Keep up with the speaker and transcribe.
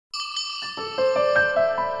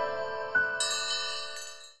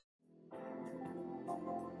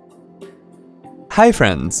Hi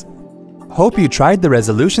friends! Hope you tried the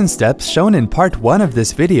resolution steps shown in part 1 of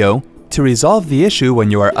this video to resolve the issue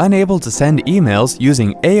when you are unable to send emails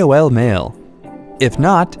using AOL Mail. If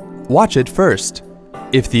not, watch it first.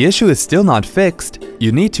 If the issue is still not fixed,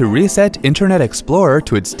 you need to reset Internet Explorer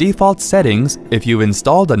to its default settings if you've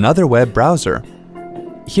installed another web browser.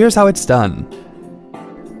 Here's how it's done.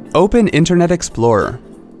 Open Internet Explorer.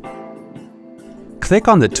 Click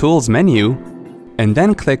on the Tools menu, and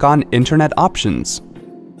then click on Internet Options.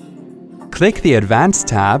 Click the Advanced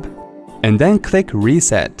tab, and then click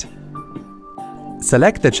Reset.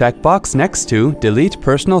 Select the checkbox next to Delete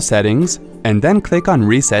Personal Settings, and then click on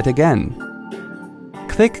Reset again.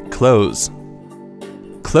 Click Close.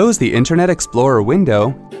 Close the Internet Explorer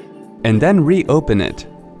window, and then reopen it.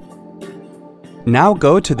 Now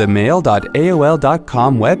go to the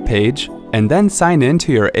mail.aol.com webpage and then sign in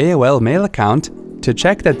to your AOL Mail account to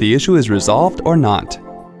check that the issue is resolved or not.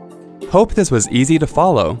 Hope this was easy to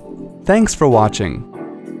follow. Thanks for watching.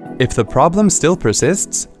 If the problem still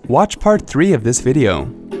persists, watch part 3 of this video.